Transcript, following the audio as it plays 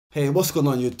Hey, what's going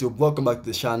on YouTube? Welcome back to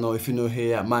the channel. If you're new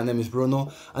here, my name is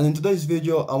Bruno, and in today's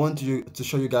video I want to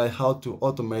show you guys how to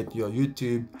automate your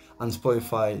YouTube and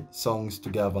Spotify songs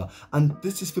together. And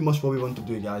this is pretty much what we want to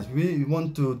do, guys. We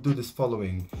want to do this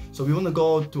following. So we want to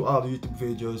go to our YouTube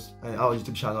videos and our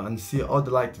YouTube channel and see all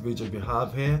the liked videos we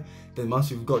have here. Then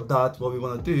once you've got that, what we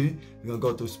want to do, we're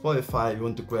going to go to Spotify. We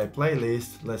want to create a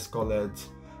playlist. Let's call it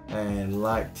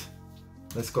liked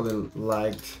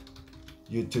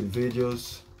YouTube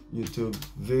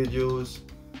videos,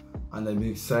 and then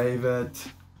we save it.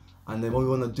 And then what we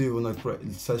want to do, we want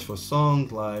to search for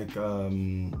songs like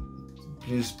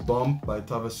Goosebumps by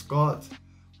Travis Scott,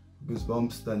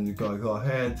 Goosebumps. Then you gotta go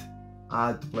ahead,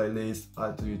 add to playlist,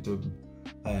 add to YouTube,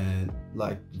 and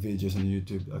like videos on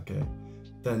YouTube. Okay,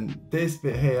 then this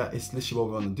bit here is literally what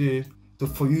we want to do.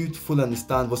 For you to fully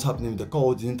understand what's happening with the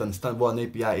code, you need to understand what an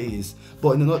API is.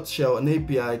 But in a nutshell, an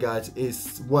API, guys,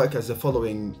 is work as the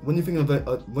following. When you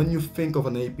think of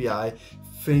an API,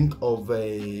 think of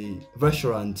a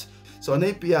restaurant. So an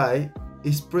API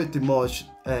is pretty much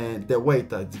the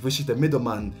waiter, which is the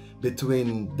middleman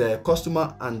between the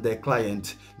customer and the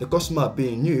client. The customer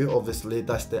being you, obviously,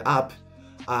 that's the app,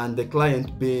 and the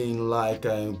client being like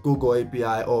Google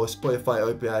API or Spotify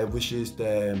API, which is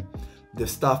the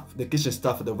kitchen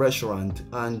staff at the restaurant.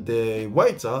 And the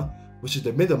waiter, which is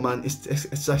the middleman,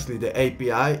 is actually the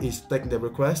API, is taking the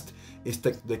request, is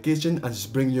taking the kitchen and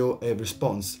just bring you a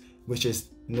response, which is,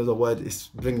 in other words, is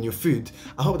bringing you food.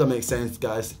 I hope that makes sense,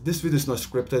 guys. This video is not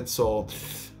scripted, so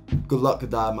good luck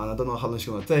with that, man. I don't know how long it's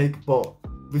gonna take, but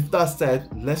with that said,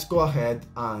 let's go ahead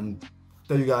and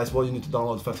tell you guys what you need to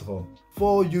download first of all.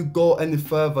 Before you go any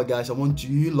further, guys, I want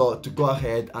you lot to go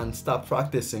ahead and start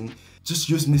practicing just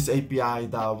using this API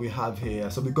that we have here.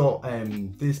 So we got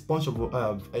this bunch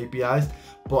of APIs,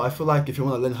 but I feel like if you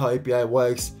want to learn how API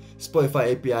works,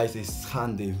 Spotify APIs is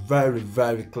handy, very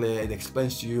clear. It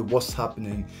explains to you what's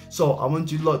happening. So I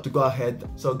want you lot to go ahead,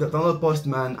 so download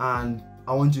Postman, and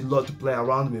I want you lot to play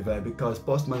around with it, because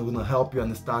Postman will help you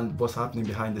understand what's happening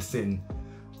behind the scene.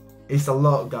 It's a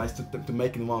lot, guys, to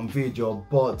make in one video,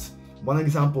 but one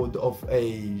example of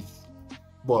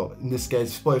well, in this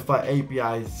case, Spotify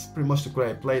API is pretty much to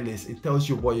create a playlist. It tells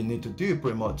you what you need to do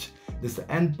pretty much. There's the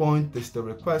endpoint, there's the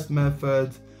request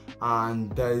method,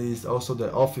 and there is also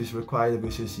the office required,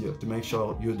 which is to make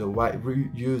sure you're the right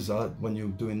user. When you're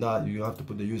doing that, you have to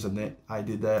put the user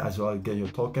ID there as well, get your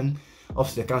token.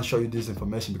 Obviously, I can't show you this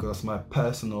information because that's my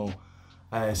personal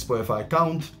Spotify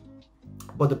account.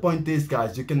 But the point is,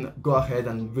 guys, you can go ahead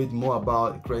and read more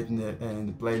about creating the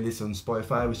playlist on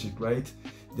Spotify, which is great.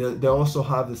 They also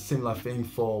have the similar thing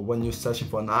for when you're searching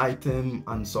for an item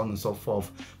and so on and so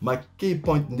forth. My key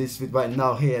point in this video right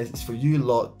now here is for you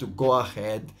lot to go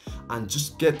ahead and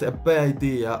just get a better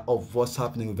idea of what's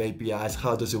happening with APIs,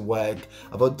 how does it work.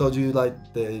 I've already told you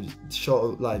like the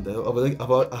show, like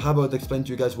I have already explained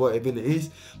to you guys what it really is,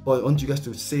 but I want you guys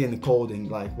to see in the coding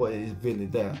like what is really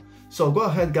there. So go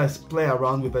ahead, guys, play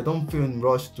around with it. Don't feel in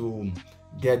rush to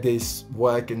get this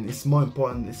working. It's more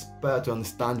important, it's better to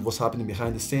understand what's happening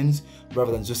behind the scenes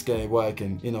rather than just get it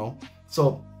working, you know.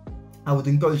 So I would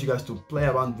encourage you guys to play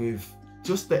around with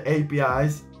just the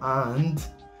APIs and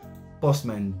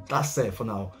Postman. That's it for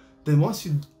now. Then once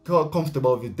you got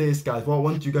comfortable with this, guys, what I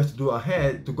want you guys to do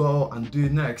ahead to go and do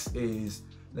next is,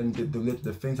 let me delete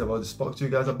the things I've already spoke to you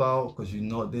guys about, because you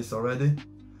know this already.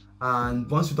 And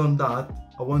once you've done that,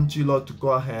 I want you lot to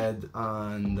go ahead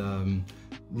and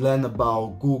learn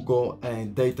about Google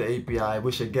and Data API,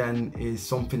 which again is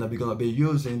something that we're going to be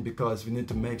using because we need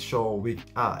to make sure we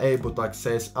are able to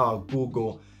access our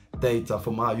Google data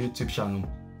from our YouTube channel.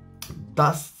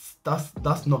 That's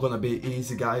not going to be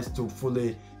easy, guys, to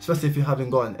fully, especially if you haven't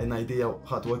got an idea of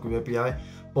how to work with API.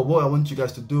 But what I want you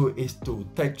guys to do is to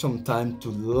take some time to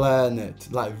learn it,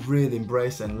 like really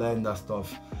embrace and learn that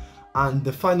stuff. And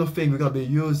the final thing we're going to be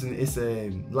using is a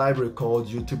library called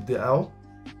YouTube DL,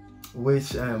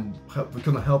 which we're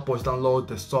going to help us download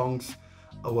the songs.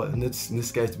 Well, in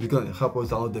this case, we're going to help us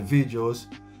download the videos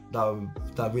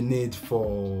that we need.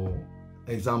 For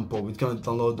example, we're going to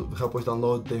help us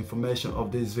download the information of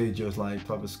these videos, like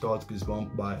Travis Scott,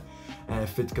 Goosebumps by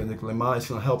Fit Kendrick Lamar. It's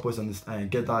going to help us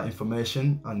understand, get that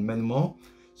information and many more.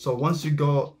 So once you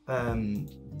go,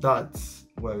 that's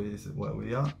where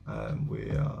we are.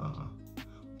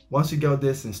 Once you get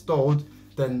this installed,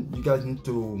 then you guys need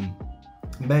to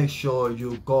make sure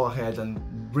you go ahead and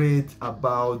read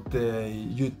about the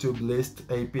YouTube list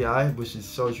API, which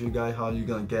shows you guys how you're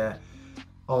gonna get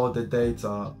all the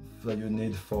data that you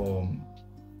need for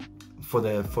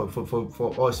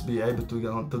us to be able to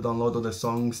download all the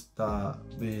songs that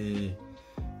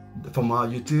from our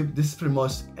YouTube. This is pretty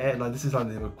much it. Like, this is like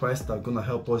the requests that are gonna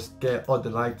help us get all the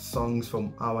liked songs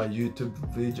from our YouTube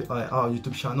video, our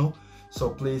YouTube channel. So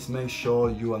please make sure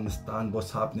you understand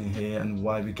what's happening here and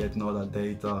why we're getting all that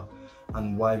data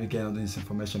and why we're getting all this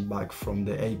information back from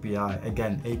the API.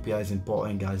 Again, API is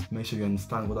important, guys. Make sure you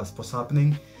understand what's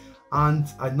happening. And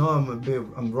I know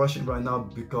I'm rushing right now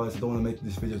because I don't want to make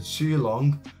this video too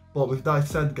long. But with that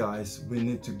said, guys, we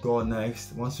need to go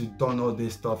next. Once you've done all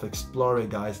this stuff, explore it,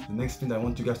 guys. The next thing that I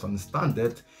want you guys to understand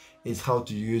is how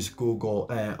to use Google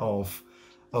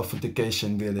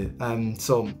authentication, really.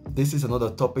 So this is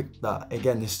another topic that,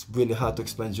 again, is really hard to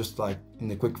explain just like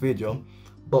in a quick video.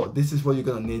 But this is what you're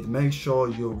gonna need. Make sure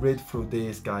you read through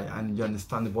this, guy, and you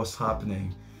understand what's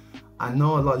happening. I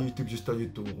know a lot of YouTube just tell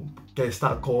you to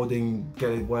start coding, get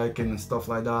it working and stuff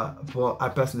like that, but I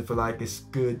personally feel like it's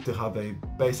good to have a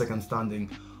basic understanding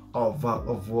of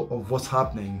what's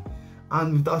happening.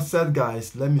 And with that said,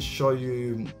 guys, let me show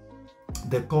you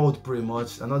the code pretty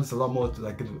much. I know there's a lot more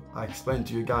to I explain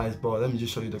to you guys, but let me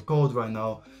just show you the code right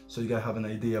now so you guys have an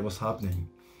idea what's happening.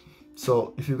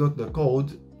 So if you go to the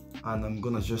code, and I'm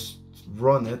gonna just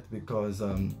run it because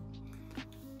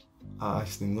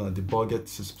actually I'm gonna debug it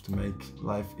just to make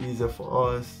life easier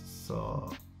for us. So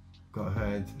go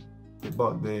ahead,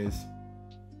 debug this,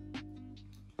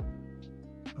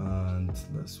 and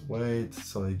let's wait.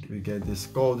 So we get this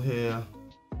code here.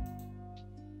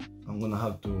 I'm gonna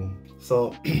have to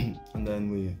and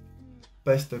then we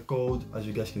paste the code. As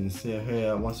you guys can see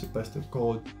here, once you paste the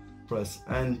code, press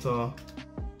enter.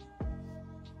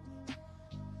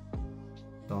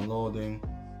 Downloading.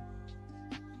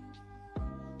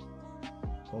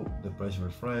 Oh, the page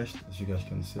refreshed. As you guys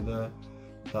can see there,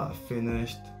 that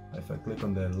finished. If I click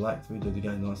on the liked video, you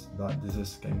guys know that this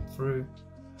just came through.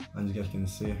 And you guys can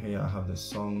see here, I have the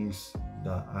songs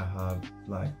that I have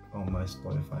like on my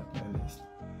Spotify playlist.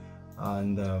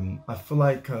 And I feel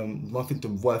like one thing to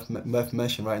worth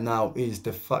mention right now is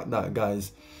the fact that,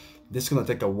 guys, this is gonna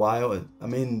take a while. I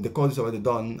mean, the code is already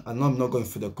done. I know I'm not going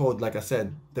through the code. Like I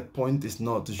said, the point is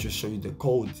not to just show you the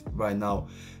code right now,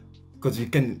 because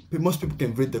most people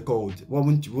can read the code. What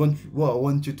I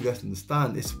want you to guys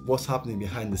understand is what's happening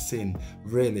behind the scene.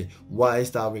 Really, why is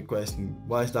that requesting?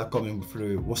 Why is that coming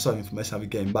through? What sort of information are we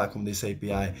getting back from this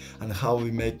API, and how are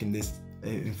we making this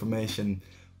information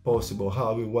possible?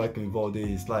 How are we working with all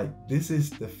these? Like, this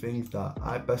is the things that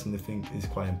I personally think is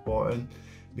quite important,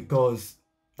 because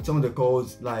some of the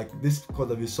codes, like this code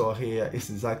that we saw here,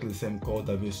 is exactly the same code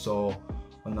that we saw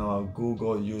on our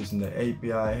Google using the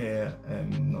API here,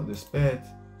 and not this bit.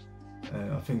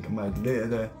 I think I might delete it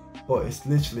there, but it's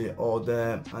literally all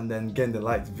there. And then getting the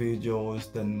liked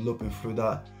videos, then looping through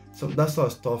that. So that sort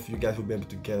of stuff, you guys will be able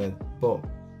to get it. But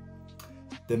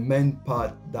the main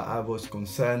part that I was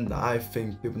concerned, that I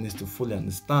think people need to fully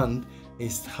understand,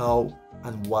 is how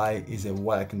and why is it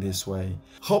working this way.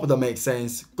 Hope that makes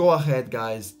sense. Go ahead,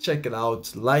 guys, check it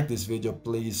out. Like this video,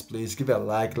 please give it a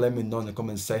like. Let me know in the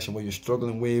comment section what you're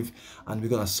struggling with, and we're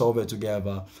gonna solve it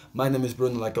together. My name is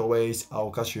Bruno. Like always,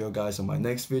 I'll catch you guys on my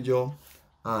next video,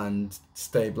 and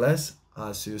stay blessed.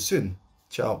 I'll see you soon.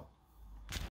 Ciao.